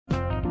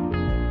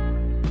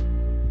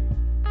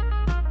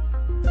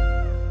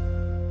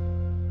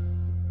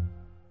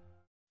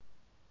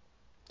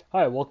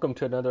Hi, welcome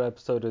to another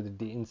episode of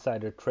the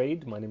Insider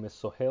Trade. My name is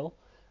Sohail.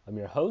 I'm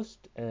your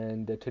host,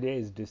 and today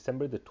is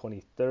December the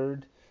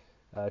 23rd,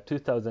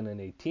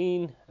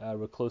 2018.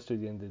 We're close to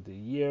the end of the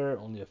year,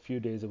 only a few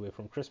days away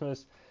from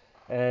Christmas.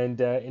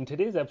 And in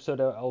today's episode,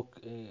 I'll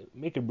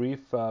make it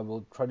brief.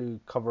 We'll try to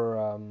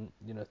cover,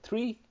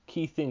 three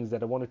key things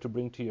that I wanted to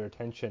bring to your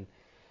attention.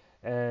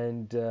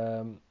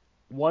 And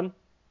one,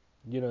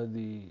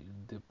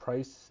 the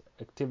price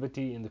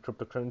activity in the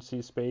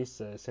cryptocurrency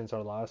space since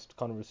our last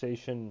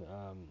conversation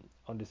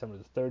on December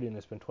the 30th, and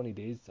it's been 20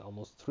 days,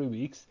 almost 3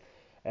 weeks.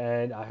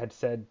 And I had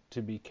said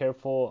to be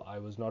careful. I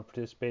was not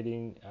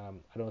participating.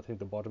 I don't think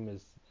the bottom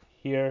is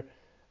here.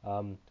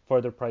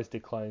 Further price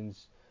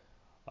declines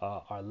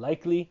are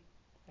likely,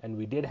 and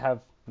we did have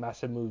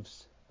massive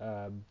moves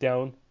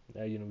down.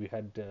 We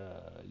had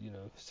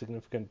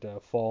significant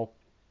fall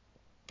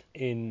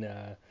in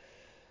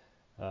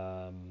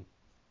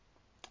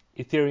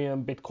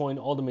Ethereum, Bitcoin,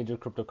 all the major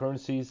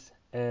cryptocurrencies,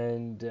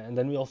 and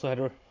then we also had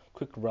a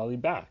quick rally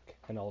back,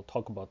 and I'll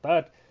talk about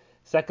that.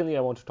 Secondly, I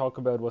want to talk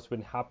about what's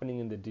been happening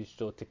in the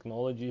digital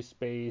technology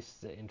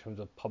space in terms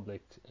of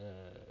public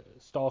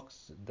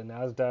stocks, the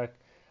NASDAQ,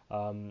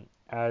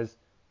 as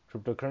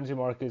cryptocurrency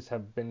markets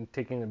have been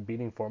taking a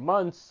beating for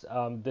months.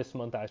 This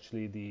month,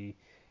 actually, the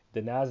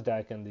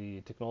NASDAQ and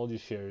the technology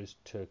shares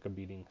took a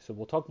beating. So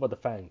we'll talk about the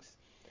FANGs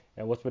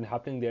and what's been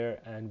happening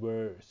there and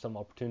where some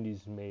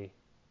opportunities may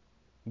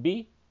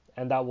be,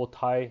 and that will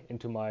tie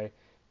into my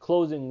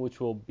closing, which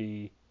will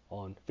be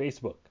on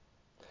Facebook.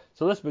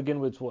 So let's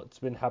begin with what's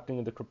been happening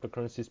in the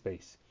cryptocurrency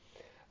space.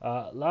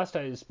 Last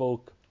I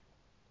spoke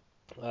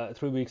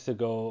 3 weeks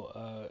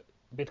ago,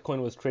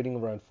 Bitcoin was trading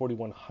around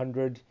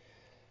 4,100,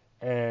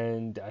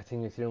 and I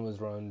think Ethereum was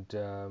around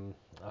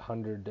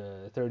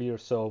 130 or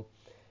so.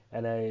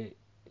 And I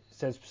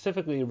said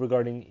specifically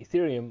regarding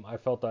Ethereum, I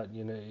felt that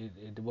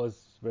it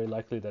was very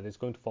likely that it's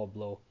going to fall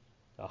below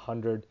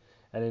 100.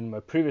 And in my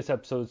previous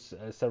episodes,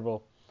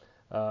 several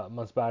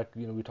months back,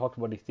 we talked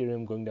about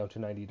Ethereum going down to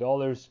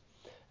 $90.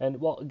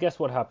 And well, guess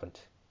what happened?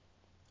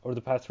 Over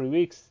the past 3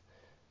 weeks,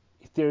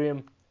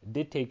 Ethereum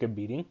did take a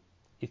beating.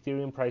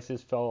 Ethereum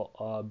prices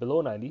fell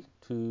below 90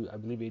 to, I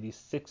believe,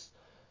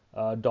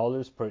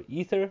 $86 per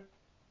Ether.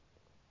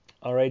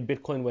 All right,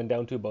 Bitcoin went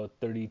down to about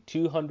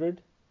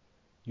 3,200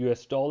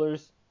 US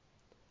dollars.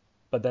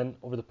 But then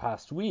over the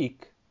past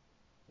week,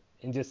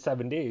 in just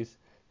 7 days,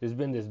 there's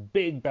been this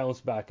big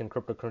bounce back in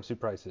cryptocurrency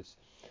prices.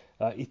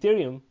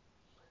 Ethereum,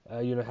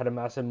 had a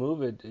massive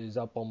move. It is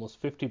up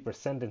almost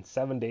 50% in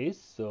 7 days.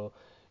 So,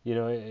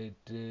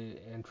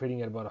 and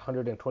trading at about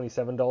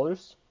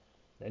 $127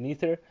 an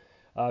Ether.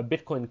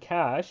 Bitcoin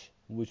Cash,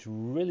 which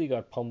really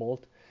got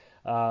pummeled,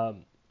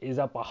 is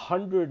up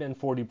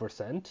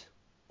 140%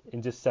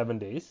 in just 7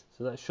 days.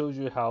 So that shows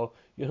you how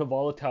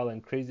volatile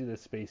and crazy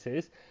this space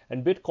is.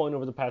 And Bitcoin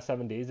over the past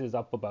 7 days is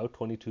up about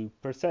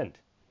 22%.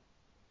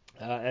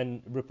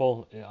 And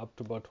Ripple up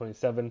to about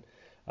 27%.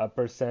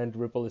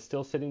 Ripple is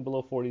still sitting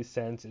below 40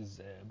 cents, is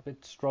a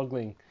bit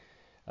struggling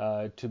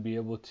to be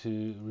able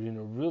to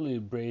really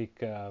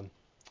break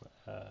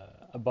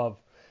above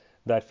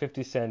that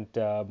 50-cent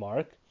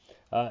mark.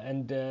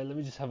 And let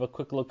me just have a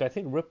quick look. I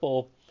think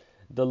Ripple,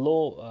 the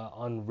low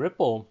on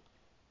Ripple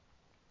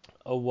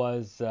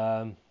was,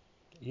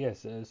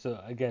 yes, so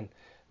again,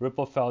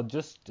 Ripple fell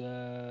just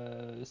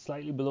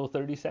slightly below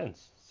 30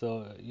 cents.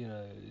 So,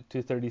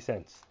 to 30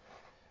 cents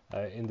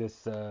in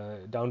this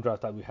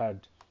downdraft that we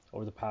had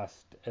over the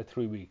past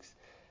 3 weeks.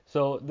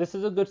 So this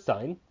is a good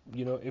sign.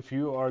 If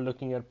you are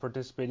looking at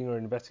participating or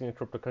investing in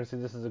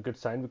cryptocurrency, this is a good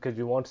sign because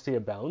you want to see a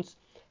bounce.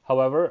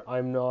 However,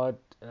 I'm not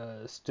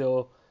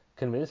still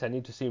convinced. I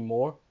need to see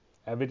more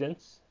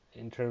evidence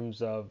in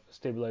terms of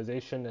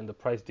stabilization and the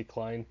price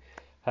decline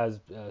has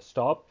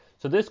stopped.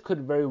 So this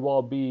could very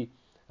well be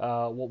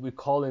what we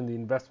call in the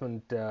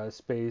investment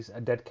space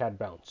a dead cat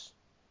bounce.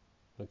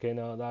 Okay,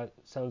 now that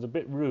sounds a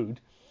bit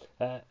rude,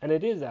 and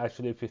it is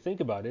actually if you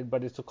think about it,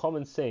 but it's a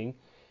common saying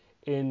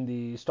in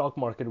the stock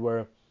market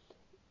where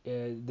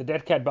the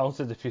dead cat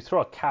bounces. If you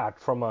throw a cat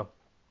from a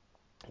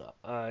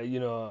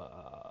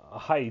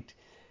height,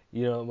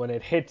 when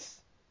it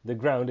hits the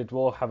ground, it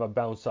will have a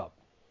bounce up,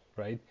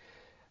 right?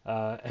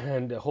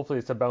 And hopefully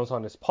it's a bounce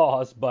on its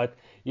paws, but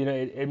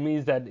it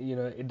means that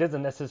it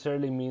doesn't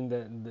necessarily mean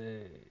that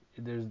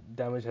there's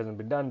damage hasn't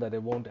been done, that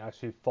it won't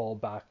actually fall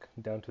back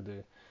down to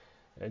the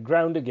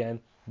ground again,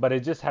 but it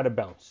just had a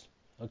bounce.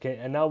 Okay,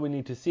 and now we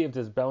need to see if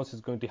this bounce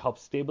is going to help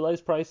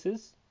stabilize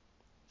prices.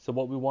 So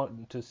what we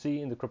want to see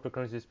in the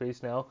cryptocurrency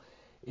space now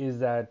is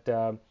that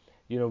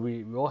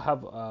we will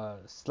have a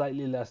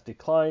slightly less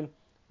decline.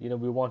 We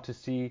want to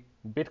see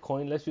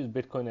Bitcoin. Let's use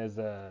Bitcoin as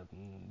the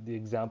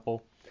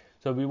example.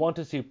 So we want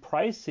to see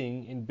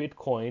pricing in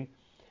Bitcoin,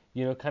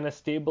 kind of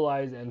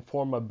stabilize and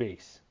form a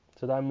base.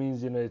 So that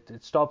means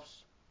it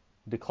stops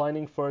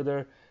declining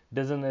further,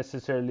 doesn't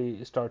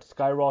necessarily start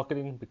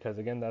skyrocketing because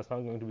again that's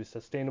not going to be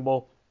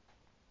sustainable,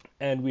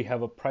 and we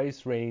have a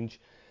price range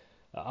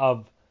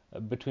of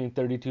between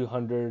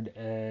 3,200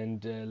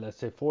 and let's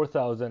say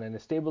 4,000, and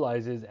it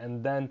stabilizes,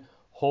 and then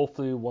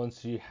hopefully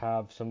once you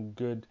have some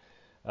good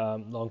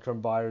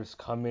long-term buyers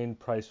come in,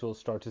 price will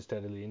start to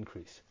steadily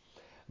increase.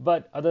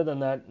 But other than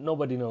that,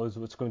 nobody knows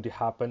what's going to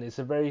happen. It's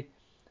a very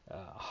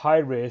high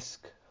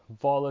risk,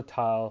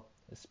 volatile,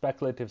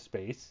 speculative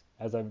space,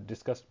 as I've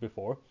discussed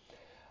before.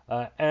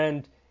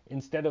 And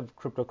instead of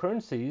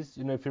cryptocurrencies,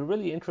 if you're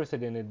really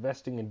interested in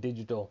investing in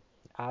digital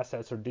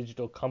assets or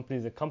digital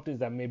companies and companies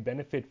that may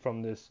benefit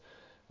from this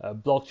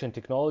blockchain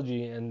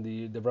technology and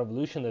the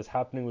revolution that's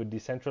happening with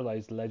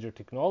decentralized ledger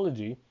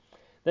technology,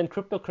 then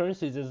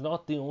cryptocurrencies is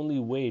not the only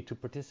way to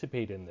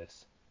participate in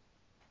this,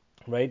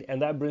 right?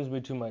 And that brings me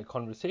to my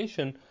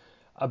conversation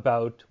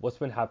about what's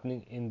been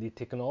happening in the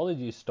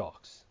technology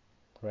stocks,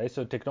 right?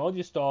 So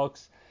technology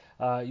stocks,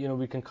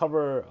 we can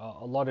cover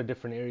a lot of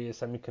different areas,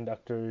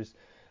 semiconductors,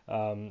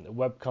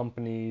 web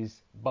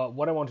companies. But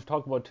what I want to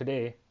talk about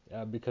today,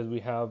 because we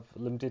have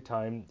limited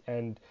time,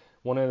 and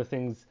one of the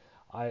things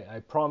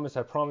I promise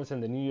in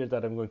the new year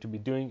that I'm going to be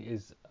doing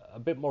is a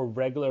bit more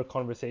regular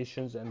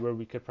conversations and where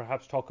we could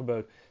perhaps talk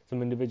about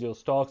some individual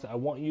stocks. I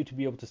want you to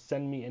be able to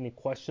send me any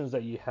questions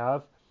that you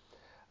have.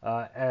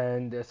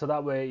 And so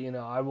that way,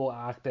 I will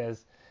act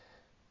as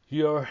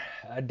your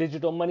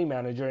digital money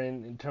manager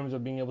in terms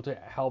of being able to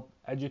help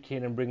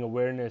educate and bring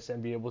awareness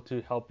and be able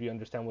to help you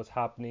understand what's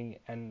happening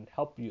and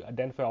help you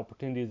identify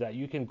opportunities that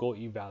you can go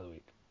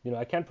evaluate.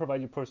 I can't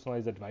provide you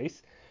personalized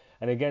advice.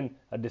 And again,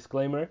 a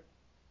disclaimer,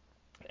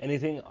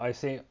 anything I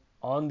say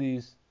on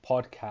these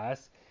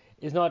podcasts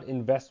is not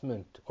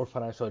investment or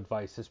financial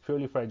advice. It's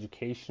purely for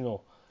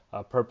educational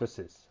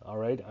purposes. All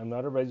right. I'm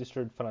not a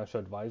registered financial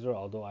advisor,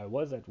 although I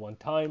was at one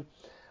time.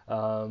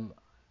 Um,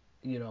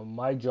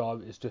 my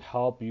job is to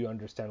help you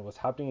understand what's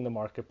happening in the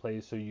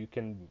marketplace so you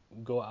can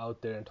go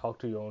out there and talk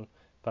to your own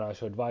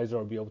financial advisor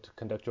or be able to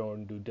conduct your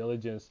own due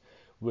diligence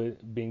with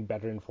being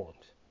better informed.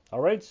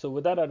 All right. So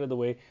with that out of the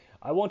way,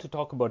 I want to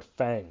talk about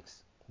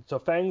FANGs. So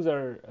FANGs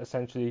are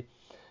essentially,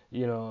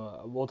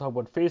 we'll talk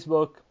about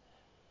Facebook,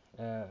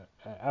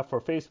 F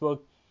for Facebook,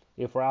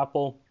 A for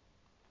Apple,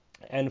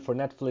 N for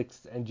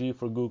Netflix, and G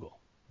for Google.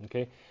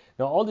 Okay.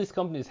 Now all these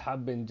companies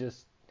have been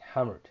just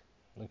hammered.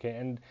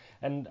 Okay,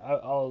 and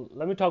I'll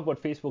let me talk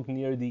about Facebook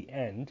near the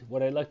end.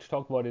 What I'd like to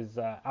talk about is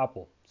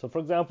Apple. So, for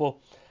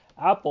example,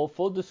 Apple.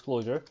 Full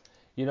disclosure,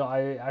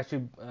 I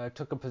actually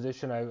took a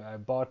position. I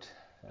bought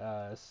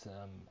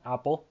some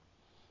Apple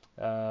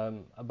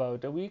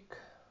about a week,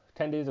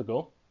 10 days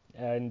ago,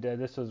 and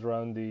this was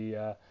around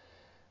the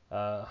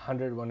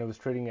 100 when it was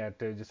trading at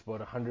just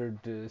about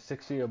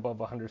 160, above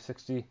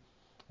 160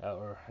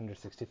 or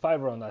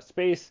 165 around that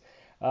space.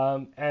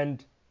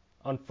 And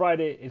on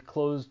Friday it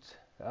closed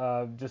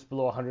just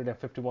below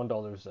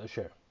 $151 a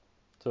share.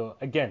 So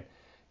again,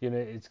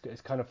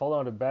 it's kind of fallen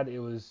out of bed. It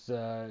was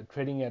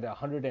trading at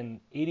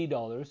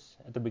 $180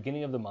 at the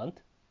beginning of the month.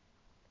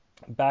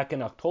 Back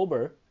in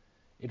October,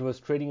 it was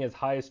trading as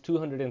high as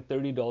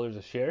 $230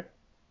 a share.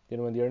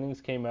 When the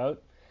earnings came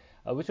out,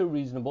 which are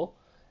reasonable,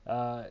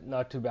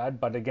 not too bad.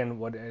 But again,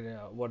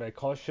 what I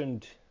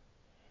cautioned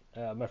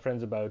my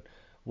friends about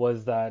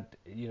was that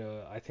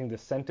I think the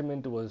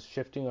sentiment was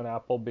shifting on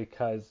Apple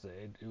because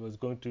it was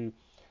going to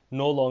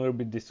no longer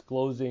be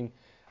disclosing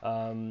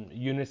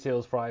unit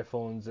sales for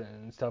iPhones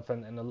and stuff,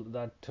 and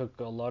that took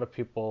a lot of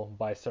people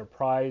by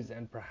surprise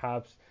and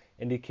perhaps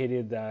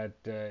indicated that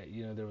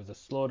there was a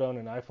slowdown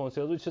in iPhone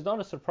sales, which is not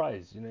a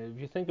surprise.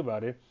 If you think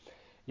about it,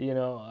 if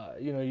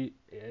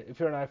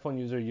you're an iPhone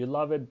user, you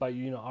love it, but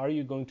are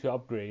you going to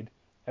upgrade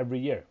every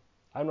year?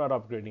 I'm not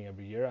upgrading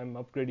every year. I'm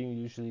upgrading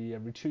usually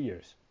every 2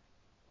 years,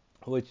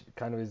 which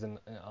kind of is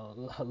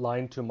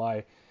aligned to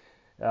my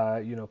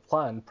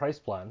price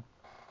plan.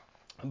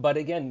 But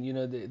again,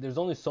 there's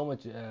only so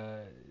much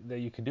that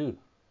you can do,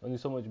 only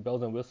so much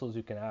bells and whistles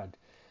you can add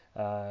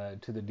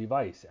to the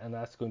device, and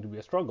that's going to be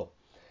a struggle.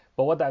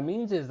 But what that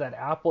means is that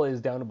Apple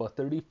is down about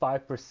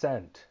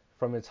 35%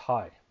 from its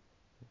high,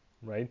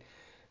 right?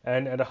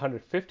 And at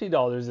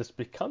 $150, it's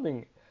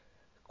becoming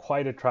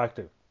quite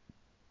attractive.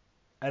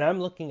 And I'm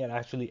looking at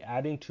actually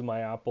adding to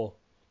my Apple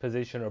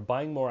position or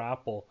buying more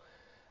Apple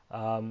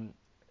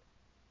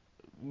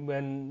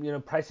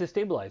when prices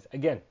stabilize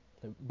again.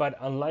 But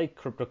unlike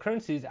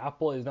cryptocurrencies,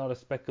 Apple is not a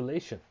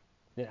speculation.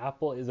 And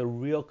Apple is a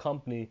real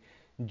company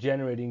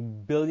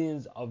generating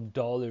billions of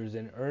dollars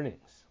in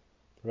earnings,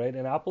 right?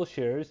 And Apple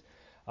shares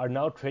are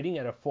now trading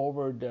at a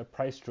forward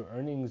price to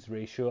earnings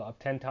ratio of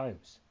 10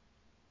 times,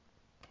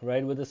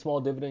 right? With a small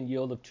dividend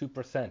yield of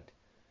 2%,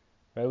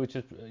 right? Which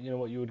is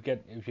what you would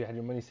get if you had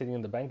your money sitting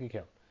in the bank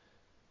account,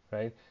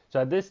 right? So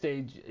at this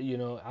stage,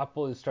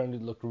 Apple is starting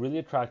to look really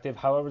attractive.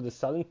 However, the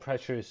selling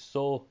pressure is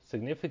so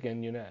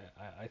significant.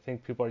 I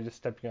think people are just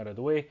stepping out of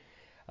the way,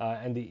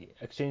 and the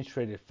exchange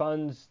traded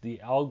funds, the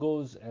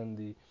algos, and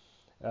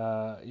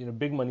the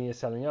big money is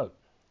selling out.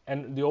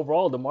 And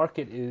the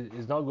market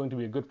is not going to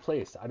be a good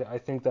place. I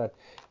think that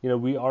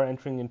we are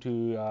entering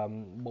into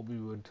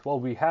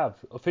we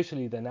have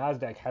officially, the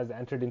NASDAQ has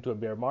entered into a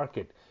bear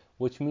market,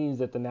 which means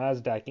that the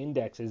NASDAQ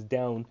index is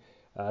down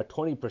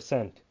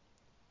 20%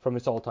 from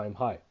its all-time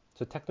high.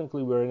 So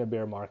technically we're in a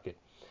bear market.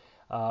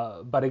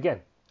 But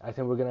again, I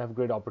think we're going to have a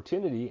great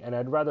opportunity, and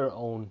I'd rather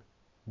own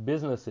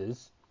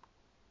businesses,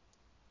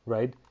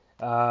 right,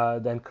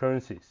 than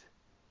currencies.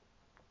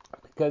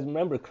 Because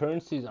remember,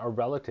 currencies are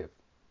relative.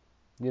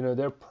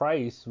 Their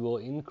price will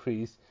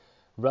increase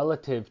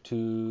relative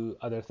to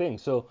other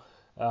things. So,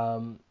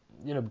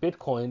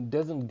 Bitcoin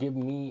doesn't give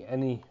me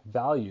any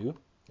value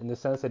in the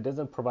sense it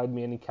doesn't provide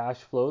me any cash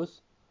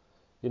flows.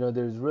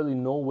 There's really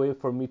no way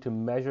for me to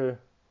measure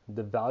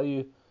the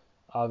value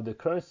of the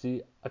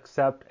currency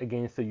except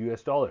against the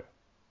US dollar.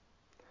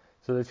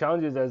 So the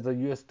challenge is, as the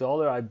US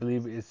dollar, I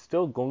believe, is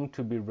still going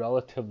to be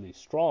relatively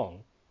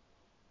strong,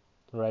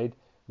 right?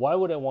 Why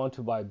would I want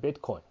to buy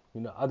Bitcoin,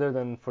 other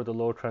than for the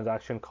low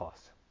transaction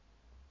costs,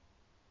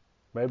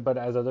 right? But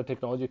as other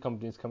technology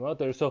companies come out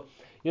there, so,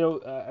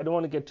 I don't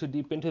want to get too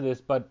deep into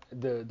this, but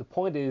the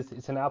point is,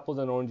 it's an apples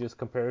and oranges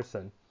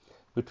comparison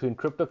between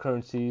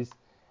cryptocurrencies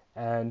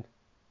and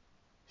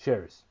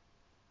shares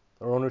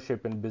or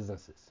ownership in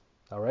businesses,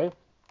 all right?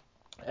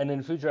 And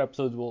in future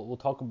episodes, we'll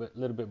talk a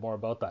little bit more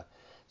about that.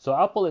 So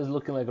Apple is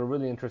looking like a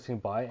really interesting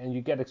buy, and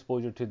you get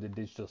exposure to the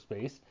digital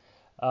space.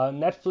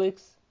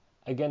 Netflix,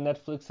 again,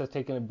 Netflix has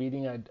taken a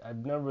beating.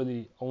 I've never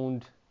really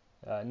owned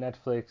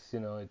Netflix.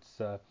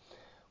 It's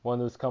one of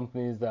those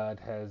companies that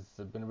has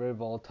been very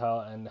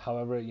volatile, and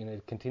however,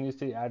 it continues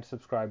to add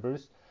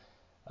subscribers.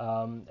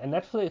 And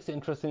Netflix,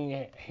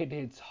 interestingly, hit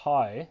its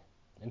high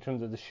in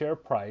terms of the share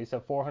price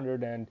of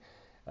over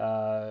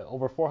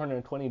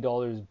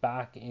 $420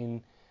 back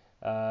in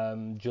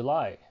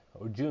July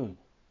or June,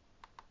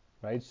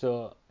 right?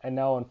 So, and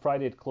now on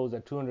Friday it closed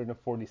at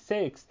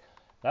 246.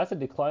 That's a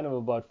decline of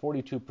about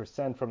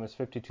 42% from its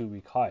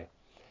 52-week high,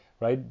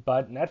 right?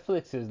 But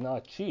Netflix is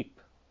not cheap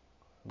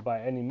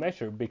by any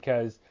measure,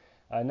 because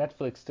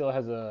Netflix still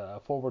has a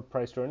forward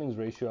price to earnings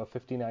ratio of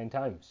 59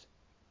 times,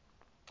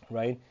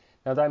 right?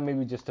 Now that may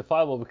be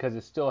justifiable because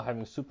it's still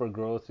having super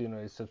growth.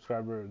 Its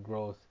subscriber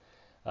growth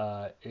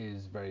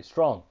is very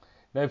strong.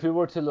 Now, if we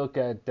were to look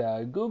at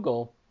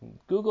Google,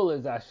 Google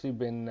has actually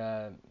been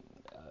a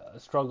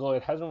struggle.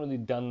 It hasn't really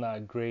done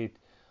that great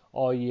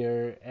all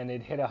year, and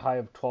it hit a high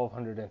of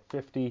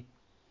 1,250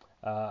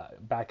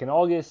 back in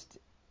August,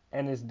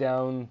 and it's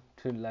down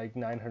to like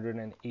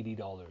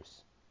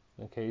 $980.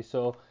 Okay,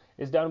 so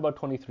it's down about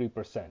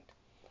 23%.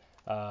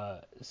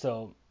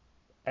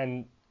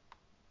 And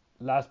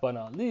last but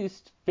not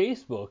least,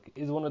 Facebook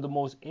is one of the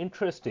most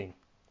interesting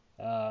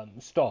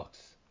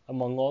stocks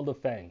among all the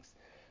FANGs,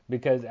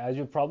 because as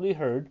you've probably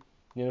heard,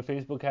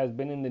 Facebook has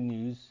been in the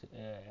news,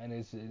 and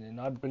it's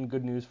not been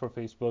good news for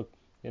Facebook.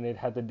 And it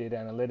had the data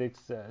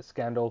analytics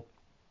scandal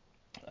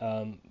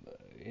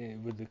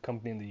with the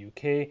company in the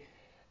UK,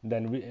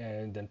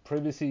 then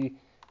privacy,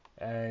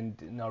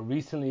 and now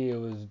recently it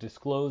was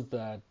disclosed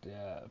that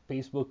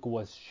Facebook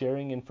was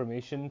sharing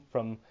information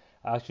from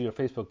actually your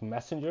Facebook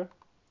Messenger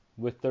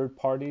with third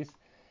parties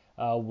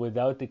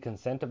without the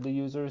consent of the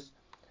users.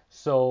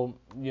 So,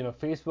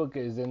 Facebook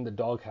is in the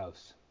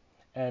doghouse.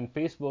 And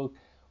Facebook,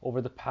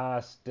 over the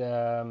past 6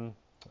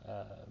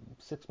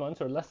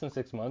 months or less than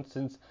 6 months,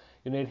 since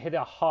it hit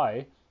a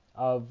high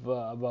of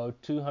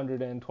about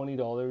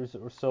 $220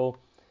 or so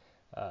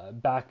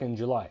back in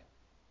July.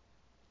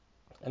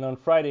 And on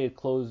Friday it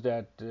closed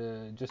at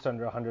just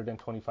under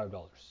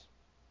 $125.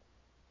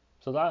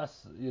 So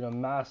that's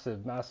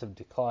massive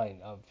decline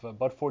of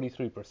about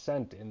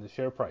 43% in the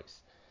share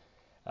price.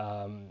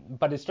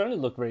 But it's starting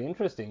to look very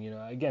interesting.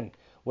 Again,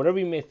 whatever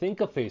you may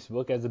think of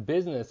Facebook as a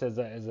business, as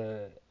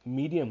a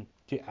medium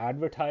to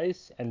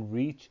advertise and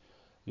reach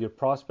your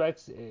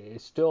prospects,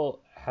 it still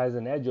has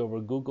an edge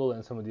over Google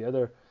and some of the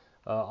other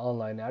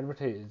online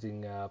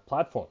advertising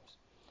platforms.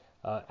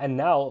 And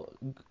now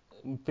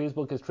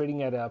Facebook is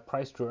trading at a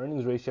price to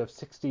earnings ratio of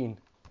 16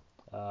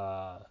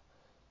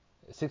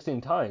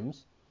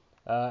 times,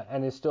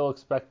 and is still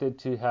expected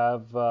to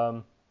have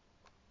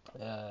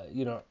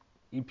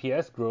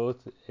EPS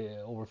growth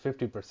over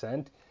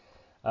 50%,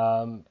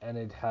 and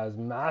it has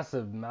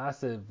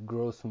massive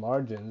gross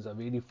margins of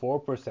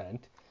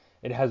 84%.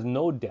 It has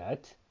no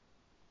debt,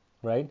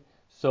 right?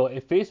 So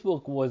if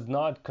Facebook was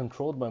not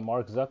controlled by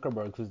Mark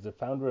Zuckerberg, who's the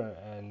founder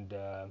and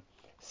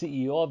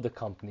CEO of the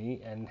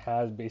company and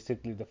has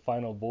basically the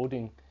final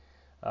voting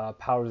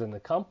powers in the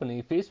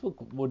company, Facebook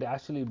would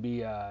actually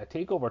be a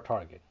takeover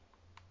target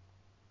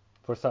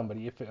for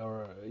somebody if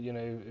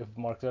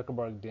Mark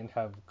Zuckerberg didn't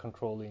have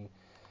controlling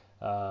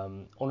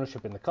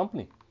ownership in the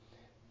company.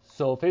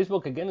 So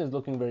Facebook again is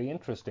looking very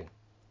interesting,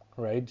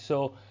 right?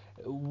 So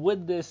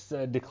with this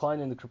decline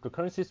in the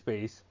cryptocurrency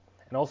space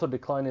and also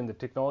decline in the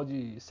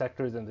technology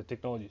sectors and the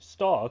technology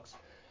stocks,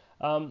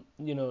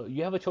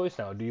 you have a choice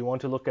now. Do you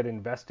want to look at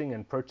investing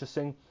and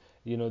purchasing,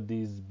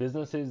 these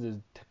businesses, these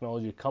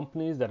technology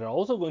companies that are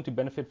also going to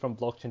benefit from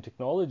blockchain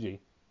technology,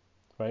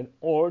 right?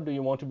 Or do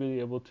you want to be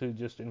able to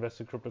just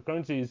invest in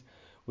cryptocurrencies,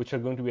 which are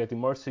going to be at the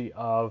mercy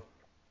of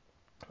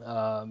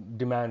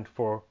demand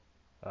for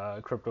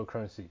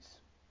cryptocurrencies,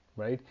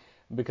 right?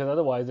 Because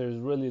otherwise there's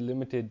really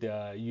limited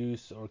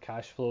use or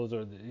cash flows,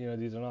 or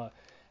these are not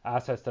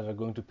assets that are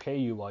going to pay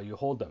you while you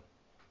hold them,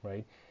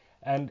 right?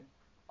 And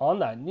on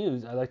that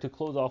news, I'd like to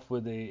close off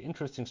with an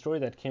interesting story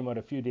that came out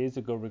a few days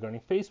ago regarding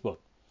Facebook.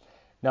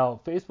 Now,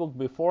 Facebook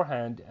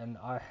beforehand, and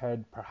I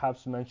had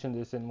perhaps mentioned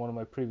this in one of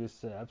my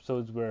previous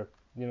episodes, where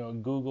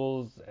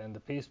Google's and the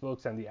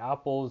Facebooks and the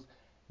Apples,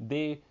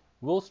 they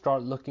will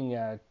start looking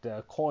at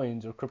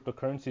coins or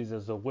cryptocurrencies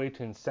as a way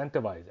to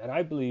incentivize. And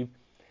I believe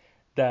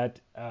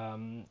that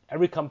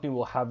every company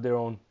will have their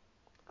own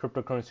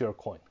cryptocurrency or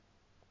coin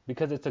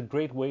because it's a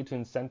great way to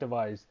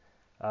incentivize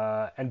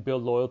and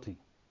build loyalty,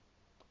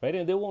 right?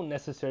 And they won't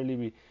necessarily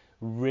be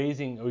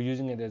raising or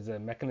using it as a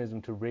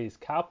mechanism to raise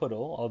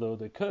capital, although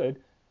they could,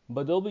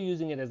 but they'll be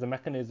using it as a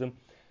mechanism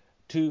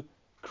to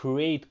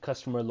create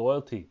customer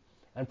loyalty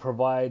and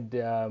provide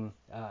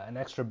an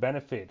extra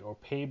benefit or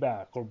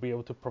payback or be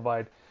able to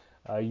provide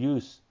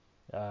use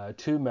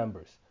to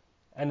members.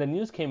 And the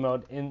news came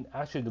out in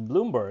actually the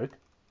Bloomberg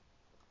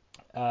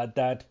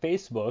that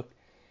Facebook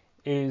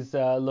is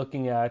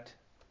looking at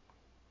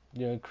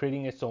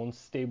creating its own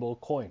stable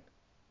coin.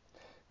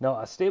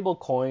 Now, a stable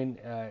coin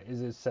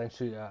is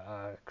essentially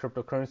a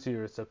cryptocurrency,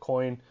 or it's a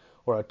coin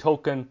or a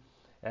token.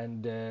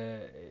 And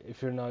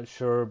if you're not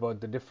sure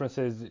about the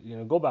differences,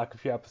 go back a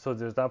few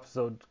episodes. There's an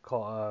episode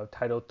called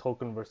titled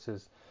 "Token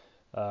versus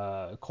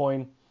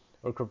Coin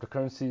or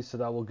Cryptocurrency," so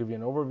that will give you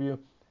an overview.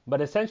 But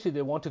essentially,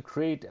 they want to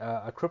create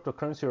a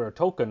cryptocurrency or a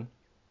token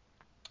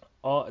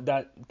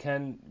that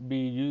can be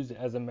used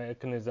as a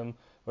mechanism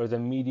or as a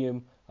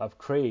medium of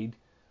trade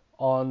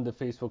on the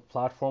Facebook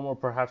platform, or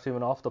perhaps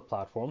even off the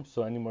platform.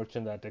 So any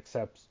merchant that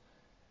accepts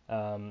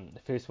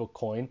Facebook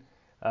coin.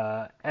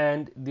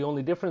 And the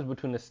only difference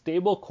between a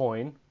stable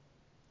coin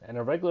and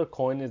a regular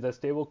coin is that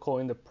stable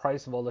coin, the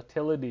price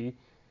volatility,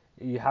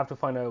 you have to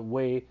find a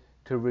way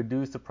to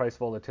reduce the price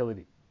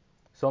volatility.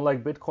 So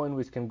unlike Bitcoin,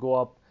 which can go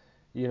up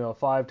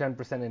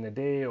 5-10% in a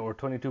day or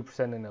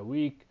 22% in a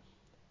week,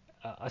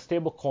 a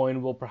stable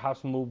coin will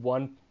perhaps move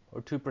 1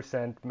 or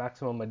 2%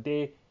 maximum a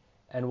day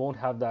and won't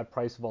have that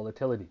price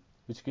volatility,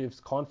 which gives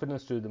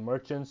confidence to the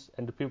merchants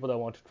and to people that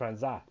want to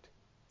transact.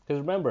 Because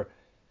remember,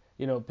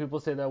 people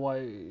say that,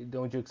 why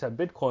don't you accept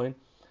Bitcoin?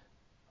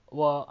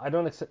 Well, I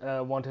don't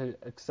want to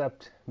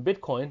accept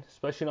Bitcoin,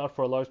 especially not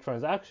for a large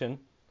transaction,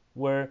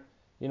 where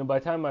by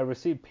the time I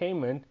receive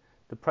payment,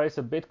 the price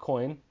of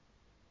Bitcoin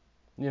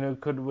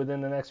could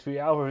within the next few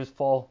hours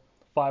fall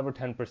 5 or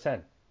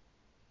 10%,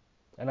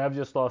 and I've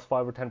just lost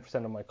 5 or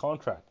 10% of my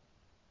contract,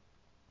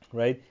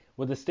 right?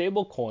 With a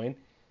stable coin,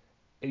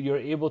 you're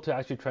able to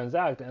actually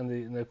transact,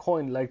 and the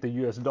coin, like the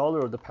US dollar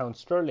or the pound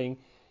sterling,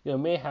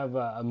 may have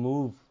a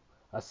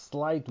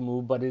slight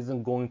move, but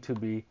isn't going to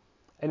be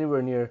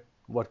anywhere near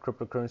what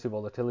cryptocurrency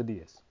volatility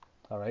is.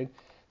 All right.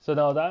 So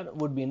now that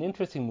would be an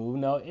interesting move.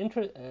 Now,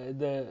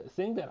 the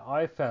thing that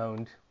I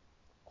found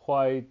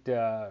quite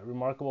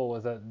remarkable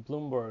was that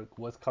Bloomberg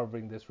was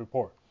covering this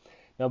report.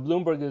 Now,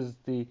 Bloomberg is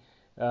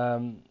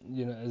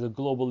is a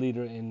global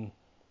leader in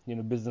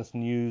business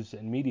news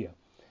and media.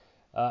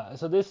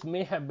 So this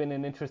may have been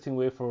an interesting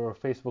way for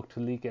Facebook to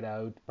leak it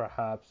out,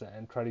 perhaps,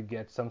 and try to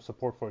get some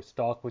support for its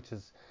stock, which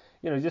is,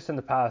 just in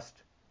the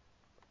past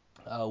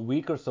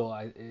week or so,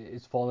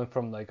 it's fallen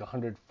from like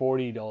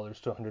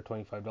 $140 to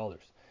 $125,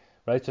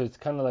 right? So it's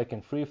kind of like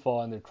in free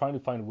fall, and they're trying to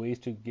find ways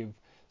to give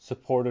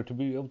support or to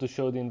be able to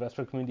show the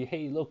investor community,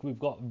 hey, look, we've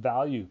got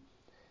value.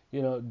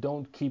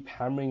 Don't keep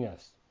hammering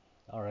us,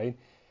 all right?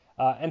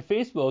 And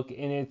Facebook,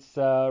 in its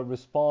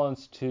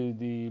response to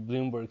the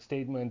Bloomberg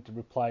statement,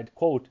 replied,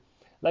 quote,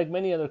 like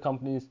many other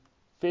companies,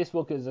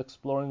 Facebook is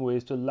exploring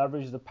ways to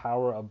leverage the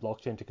power of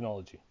blockchain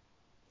technology.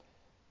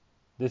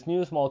 This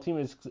new small team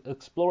is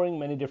exploring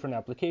many different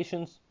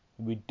applications.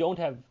 We don't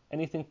have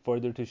anything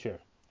further to share,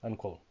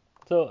 unquote.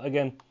 So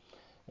again,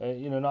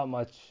 not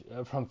much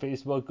from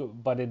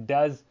Facebook, but it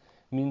does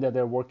mean that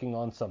they're working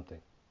on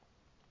something,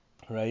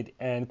 right?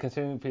 And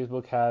considering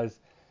Facebook has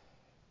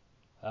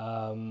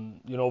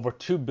over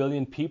 2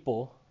 billion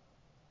people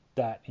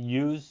that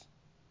use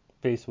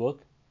Facebook,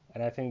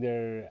 and I think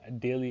their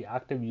daily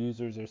active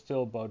users are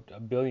still about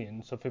 1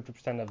 billion, so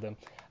 50% of them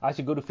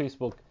actually go to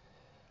Facebook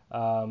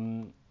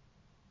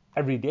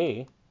every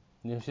day,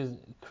 which is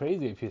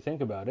crazy if you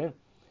think about it.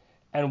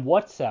 And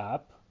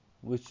WhatsApp,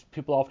 which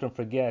people often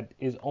forget,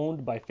 is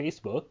owned by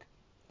Facebook,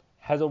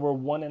 has over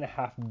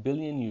 1.5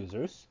 billion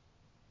users.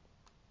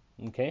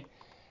 Okay,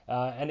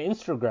 and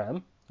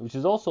Instagram, which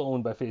is also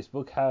owned by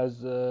Facebook,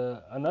 has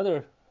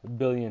another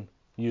billion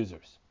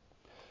users.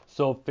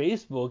 So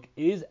Facebook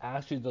is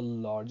actually the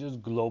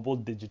largest global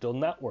digital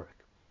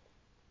network,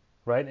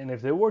 right? And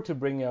if they were to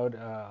bring out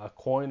a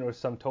coin or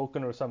some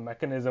token or some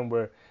mechanism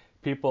where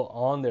people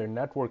on their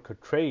network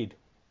could trade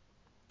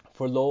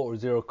for low or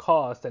zero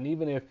cost, and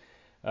even if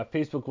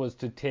Facebook was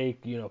to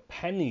take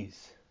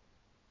pennies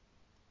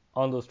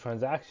on those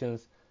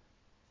transactions,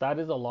 that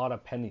is a lot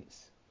of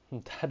pennies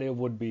that it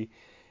would be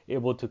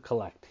able to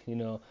collect.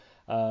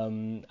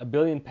 1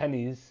 billion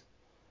pennies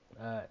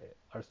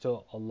are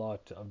still a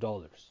lot of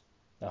dollars.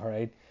 All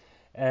right.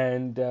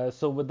 And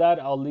so with that,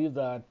 I'll leave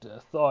that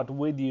thought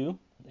with you.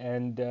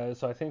 And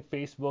so I think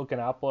Facebook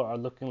and Apple are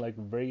looking like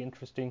very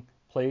interesting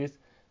plays,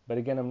 But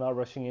again, I'm not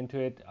rushing into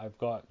it. I've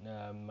got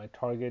my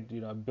target.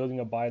 I'm building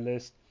a buy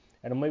list,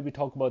 and I'll maybe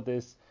talk about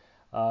this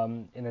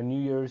in a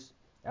New Year's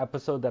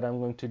episode that I'm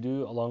going to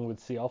do along with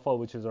C Alpha,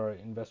 which is our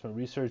investment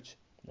research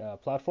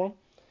platform.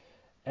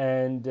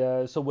 And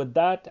so with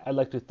that, I'd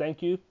like to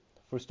thank you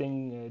for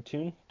staying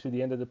tuned to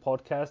the end of the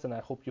podcast, and I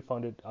hope you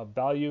found it of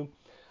value.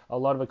 A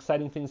lot of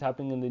exciting things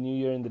happening in the new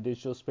year in the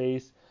digital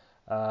space,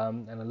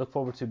 and I look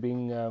forward to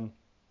being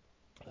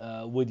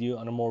with you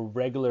on a more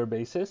regular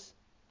basis.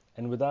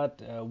 And with that,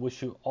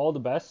 wish you all the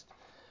best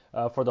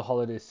for the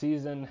holiday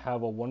season.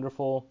 Have a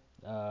wonderful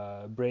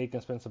break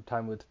and spend some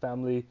time with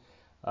family.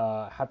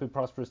 Happy,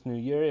 prosperous new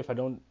year if I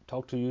don't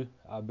talk to you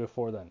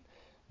before then.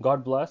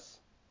 God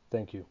bless.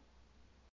 Thank you.